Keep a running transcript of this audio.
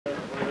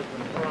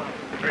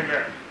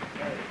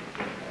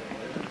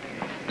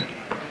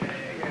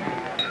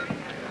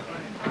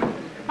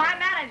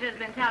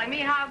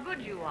how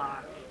good you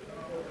are.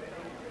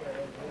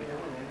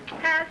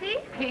 Has he?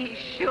 He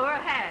sure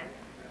has.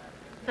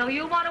 So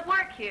you want to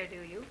work here,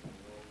 do you?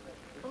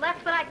 Well,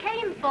 that's what I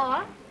came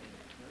for.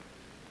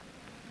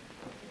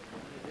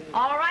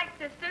 All right,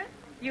 sister.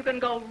 You can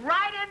go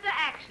right into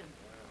action.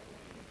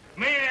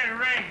 Me and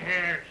Ray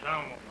here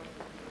somewhere.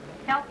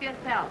 Help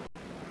yourself.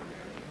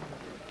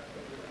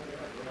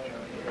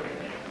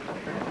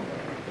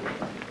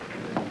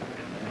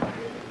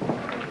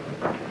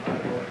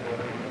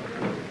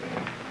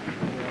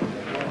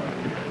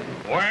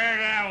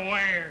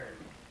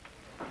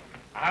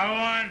 I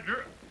want to...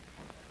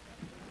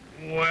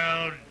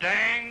 Well,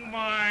 dang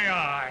my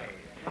eyes.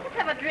 Let's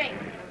have a drink.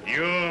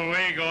 You and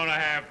me gonna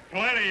have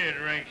plenty of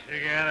drinks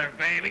together,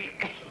 baby.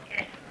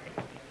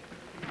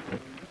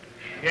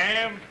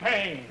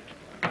 Champagne.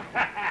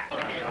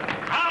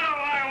 Out of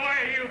my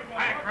way, you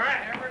pack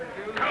rat.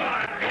 Come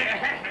on.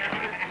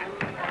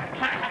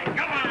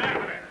 Come on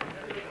after it.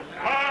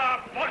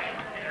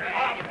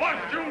 I'll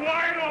bust you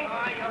wide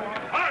open.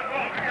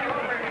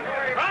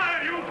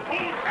 Run, you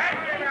fool.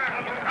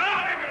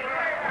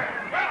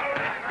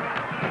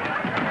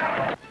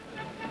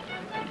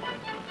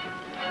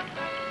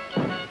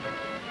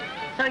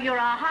 So you're a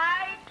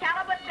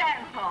high-caliber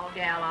dance hall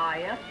gal, are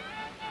you?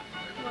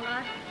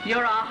 Well,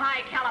 You're a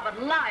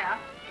high-caliber liar.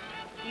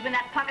 Even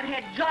that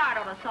pocket-head guard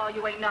ought to saw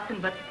you ain't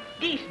nothing but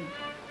decent.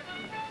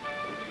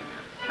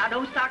 Now,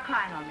 don't start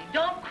crying on me.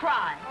 Don't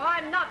cry. Oh,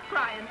 I'm not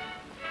crying.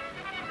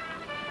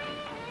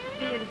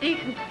 Being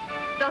decent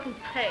doesn't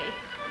pay.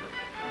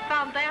 I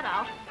found that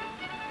out.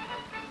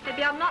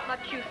 Maybe I'm not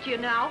much use to you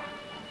now.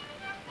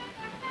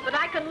 But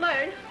I can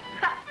learn.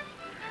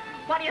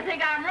 What do you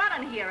think I'm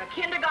running here, a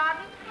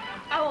kindergarten?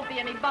 I won't be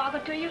any bother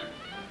to you.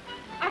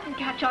 I can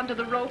catch onto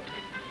the ropes.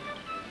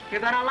 You're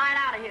gonna light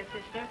out of here,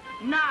 sister.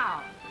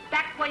 Now.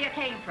 Back where you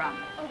came from.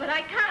 Oh, but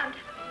I can't.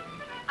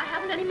 I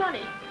haven't any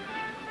money.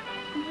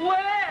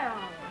 Well,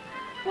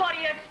 what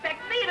do you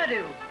expect me to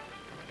do?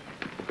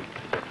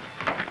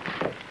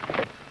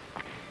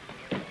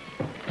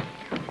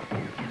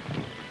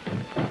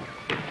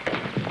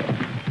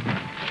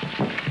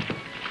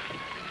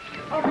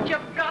 Oh, but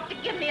you've got to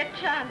give me a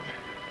chance.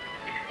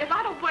 If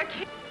I don't work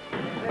here...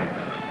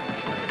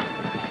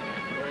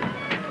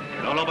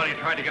 No, nobody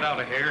tried to get out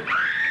of here.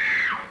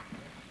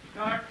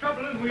 Our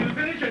trouble is we'll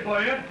finish it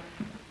for you.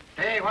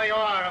 Hey, where you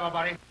are,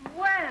 everybody?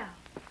 Well,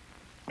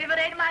 if it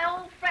ain't my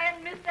old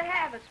friend, Mr.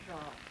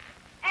 Haverstraw,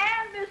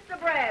 and Mr.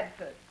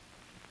 Bradford.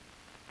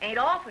 Ain't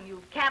often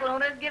you cattle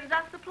owners gives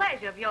us the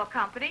pleasure of your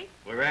company.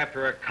 We're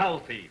after a cow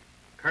thief,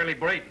 Curly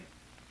Brayton.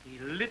 He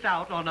lit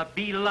out on a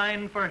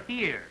beeline for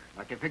here.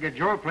 Like you figured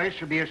your place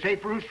should be a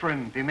safe roost for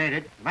him if he made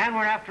it. The man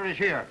we're after is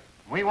here.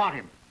 We want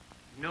him.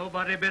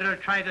 Nobody better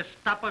try to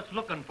stop us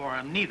looking for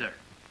him, neither.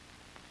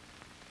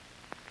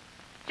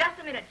 Just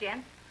a minute,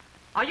 gents.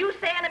 Are you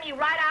saying to me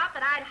right out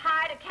that I'd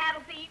hide a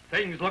cattle thief?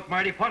 Things look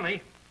mighty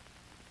funny.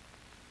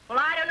 Well,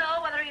 I don't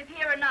know whether he's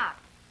here or not.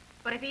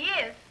 But if he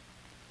is...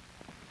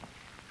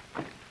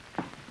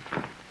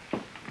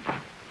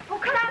 Oh,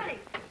 calamity!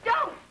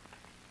 Don't!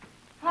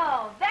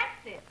 Oh,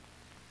 that's it.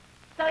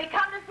 So he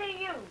come to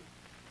see you.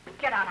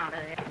 Get on out of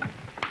there.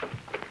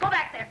 Go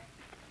back there.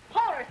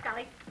 Hold her,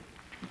 Scully.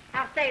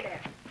 Now stay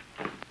there.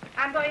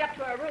 I'm going up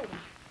to her room.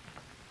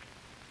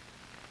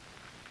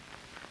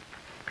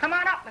 Come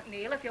on up,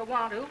 McNeil, if you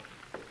want to.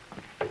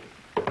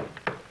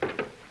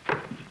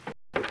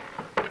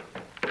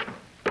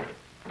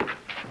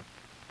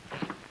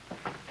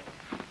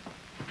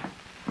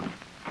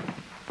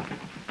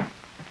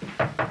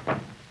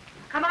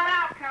 Come on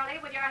out, Curly,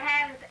 with your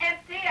hands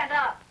empty and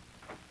up.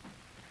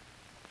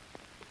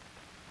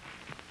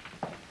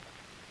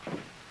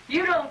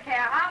 You don't care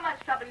how much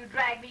trouble you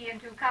drag me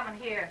into coming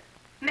here.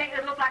 Make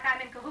it look like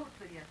I'm in cahoots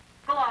with you.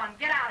 Go on,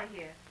 get out of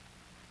here.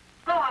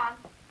 Go on.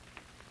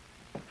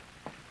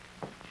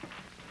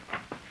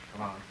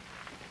 Come on.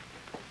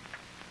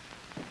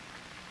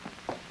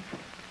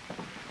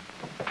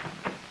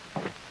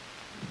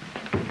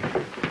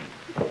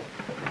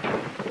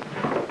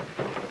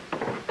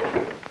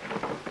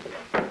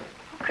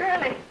 Oh,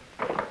 Curly.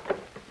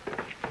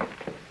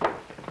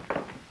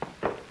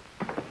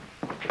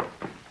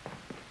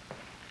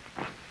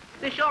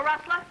 This your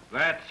rustler?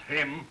 That's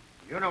him.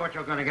 You know what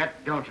you're going to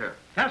get, don't you?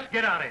 Just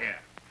get out of here.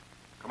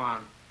 Come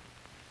on.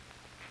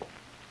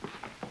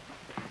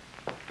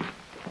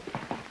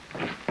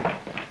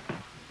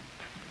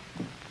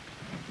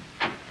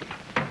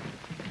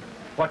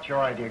 What's your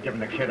idea of giving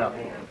the kid up?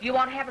 You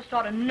want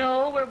Haverstraw to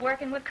know we're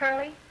working with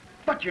Curly?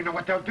 But you know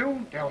what they'll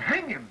do? They'll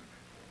hang him.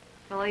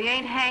 Well, they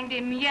ain't hanged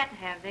him yet,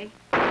 have they?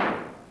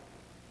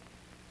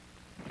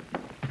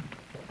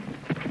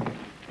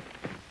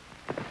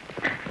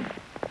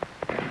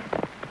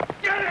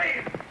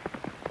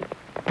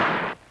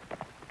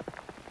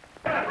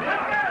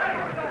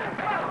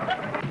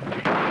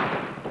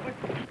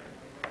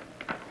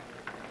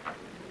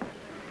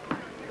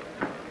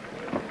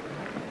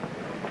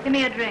 Give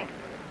me a drink.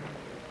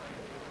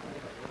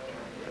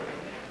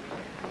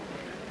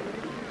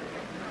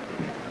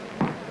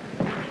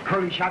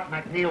 Curly shot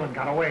McNeil and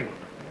got away.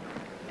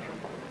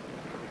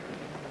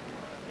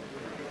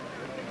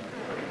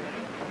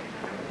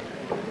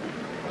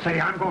 Steady,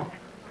 I'm going.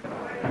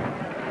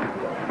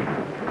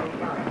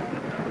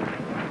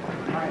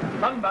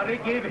 Somebody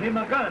gave him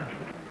a gun.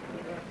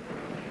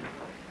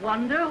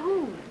 Wonder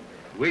who?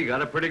 We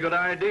got a pretty good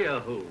idea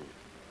who.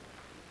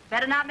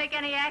 Better not make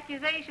any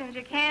accusations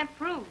you can't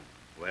prove.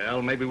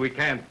 Well, maybe we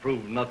can't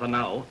prove nothing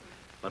now,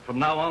 but from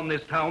now on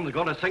this town's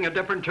going to sing a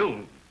different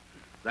tune.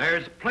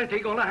 There's plenty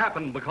going to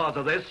happen because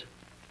of this.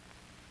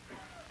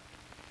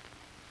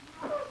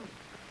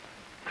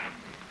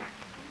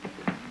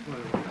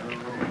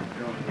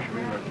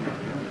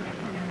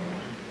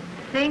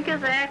 Think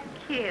of that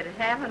kid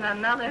having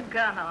another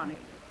gun on him.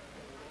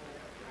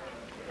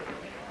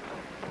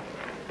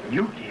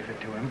 You gave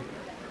it to him.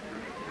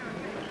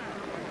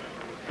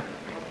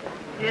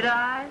 Did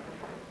I?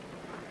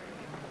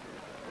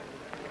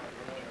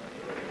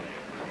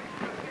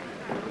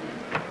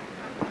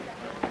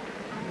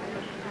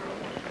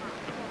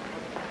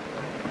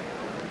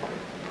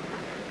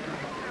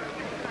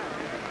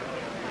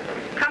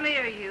 Come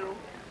here, you.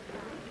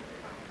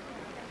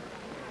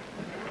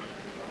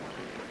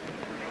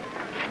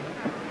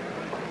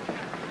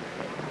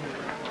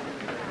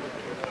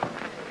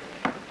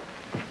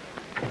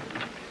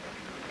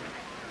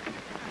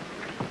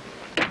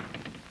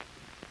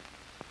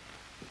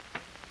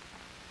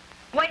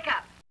 Wake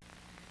up.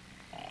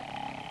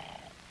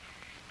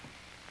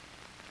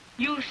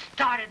 You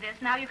started this.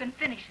 Now you can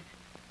finish it.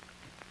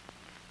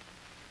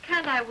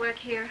 Can't I work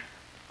here?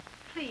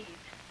 Please.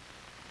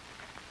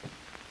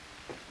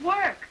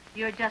 Work.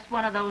 You're just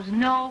one of those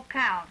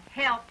no-count,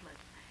 helpless,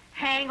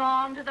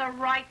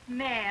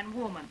 hang-on-to-the-right-man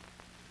woman.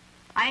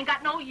 I ain't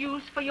got no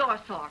use for your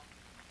sort.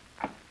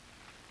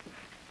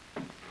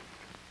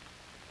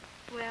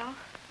 Well,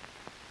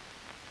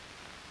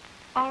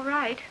 all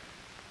right.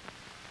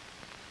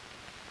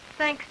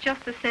 Thanks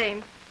just the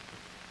same.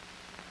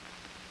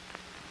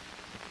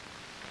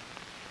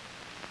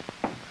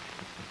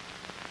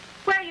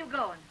 Where are you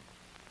going?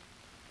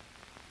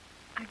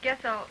 I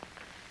guess I'll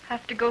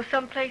have to go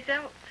someplace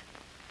else.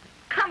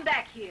 Come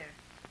back here.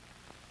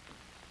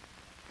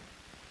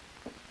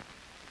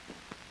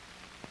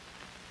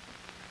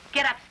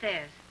 Get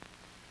upstairs.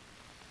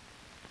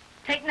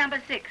 Take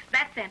number 6.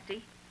 That's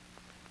empty.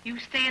 You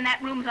stay in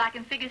that room so I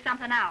can figure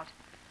something out.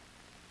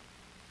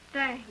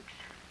 Thanks.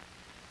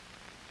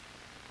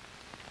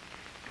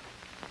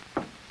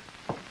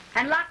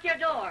 And lock your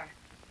door.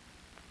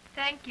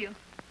 Thank you.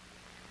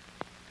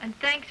 And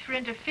thanks for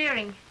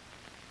interfering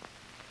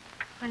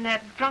when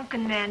that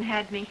drunken man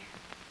had me.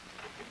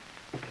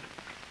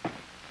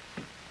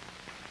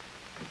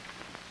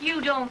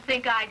 You don't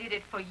think I did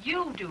it for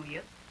you, do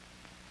you?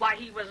 Why,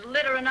 he was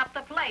littering up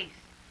the place.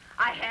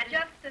 I had it...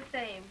 Just the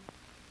same.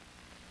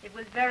 It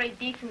was very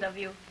decent of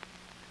you.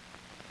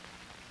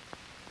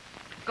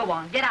 Go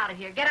on, get out of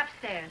here. Get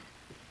upstairs.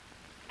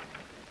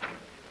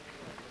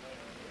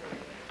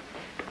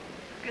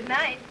 Good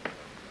night.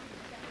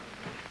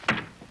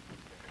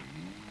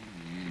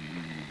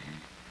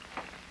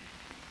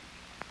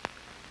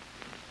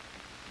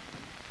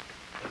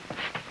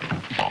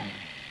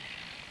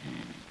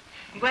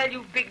 Well,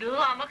 you big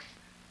lummox,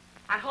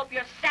 I hope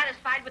you're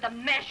satisfied with the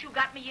mess you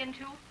got me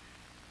into.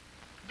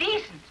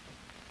 Decent.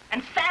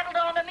 And saddled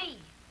onto me.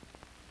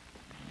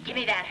 Give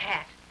me that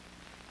hat.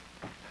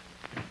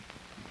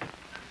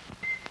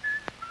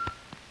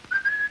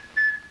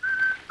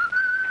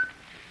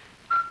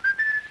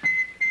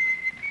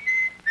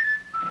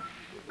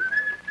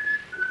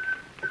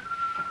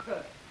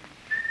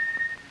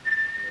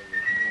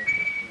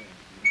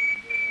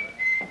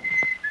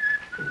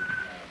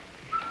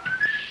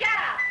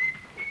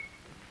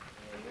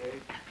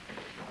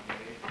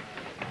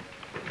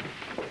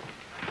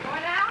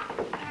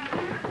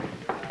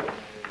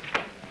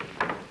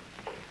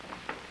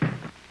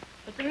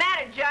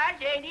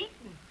 Judge ain't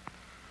eating.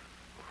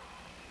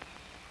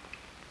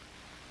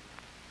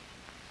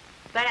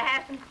 Better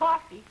have some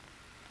coffee.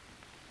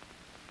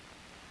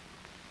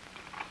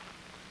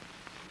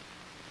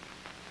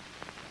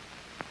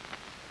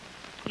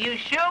 You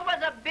sure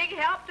was a big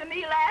help to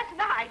me last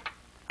night.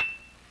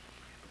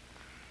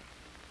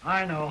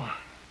 I know.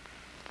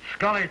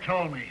 Scully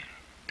told me.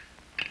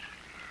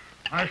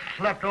 I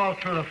slept all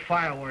through the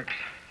fireworks.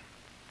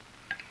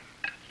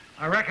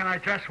 I reckon I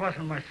just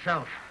wasn't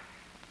myself.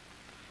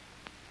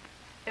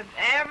 If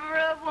ever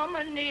a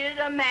woman needed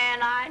a man,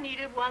 I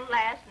needed one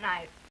last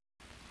night.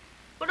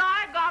 But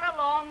I got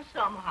along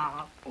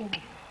somehow. Ooh.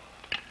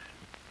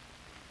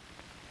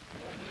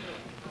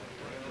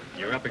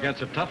 You're up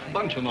against a tough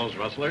bunch of those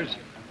rustlers.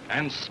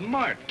 And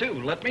smart,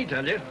 too, let me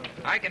tell you.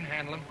 I can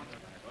handle him.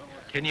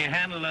 Can you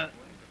handle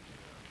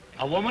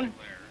a woman?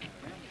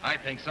 I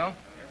think so.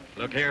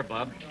 Look here,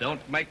 Bub,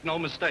 don't make no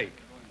mistake.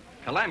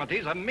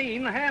 Calamity's a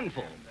mean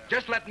handful.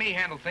 Just let me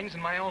handle things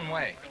in my own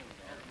way.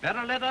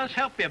 Better let us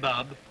help you,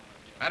 Bob.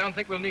 I don't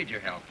think we'll need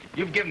your help.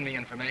 You've given me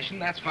information,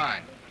 that's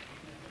fine.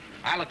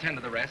 I'll attend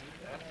to the rest.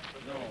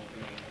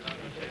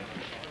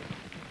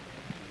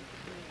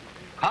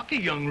 Cocky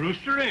young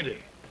rooster, ain't he?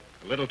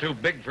 A little too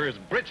big for his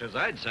britches,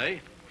 I'd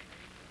say.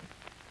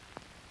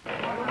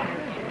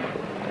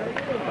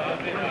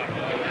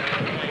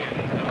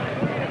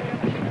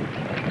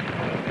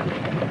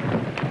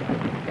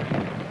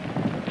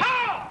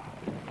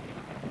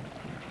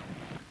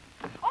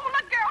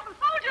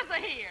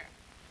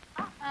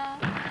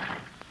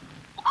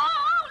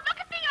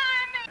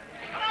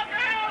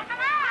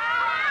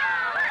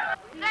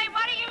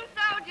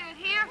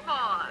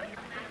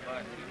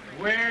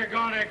 We're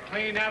gonna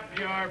clean up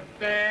your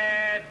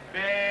bad,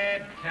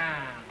 bad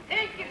town.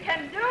 Think you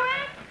can do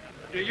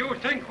it? Do you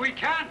think we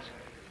can't?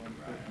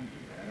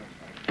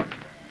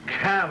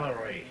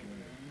 Cavalry.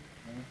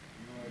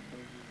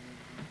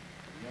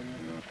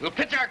 We'll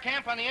pitch our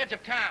camp on the edge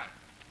of town.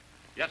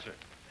 Yes, sir.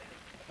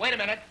 Wait a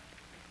minute.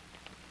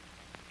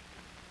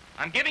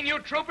 I'm giving you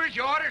troopers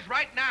your orders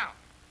right now.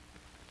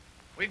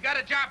 We've got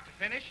a job to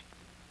finish,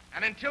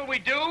 and until we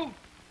do,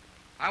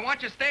 I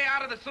want you to stay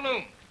out of the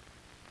saloon.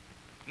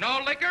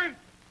 No liquor,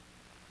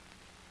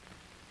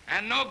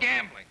 and no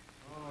gambling.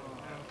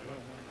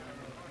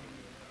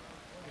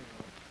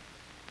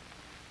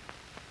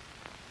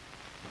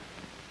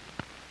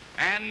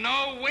 And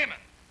no women.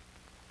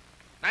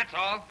 That's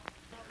all.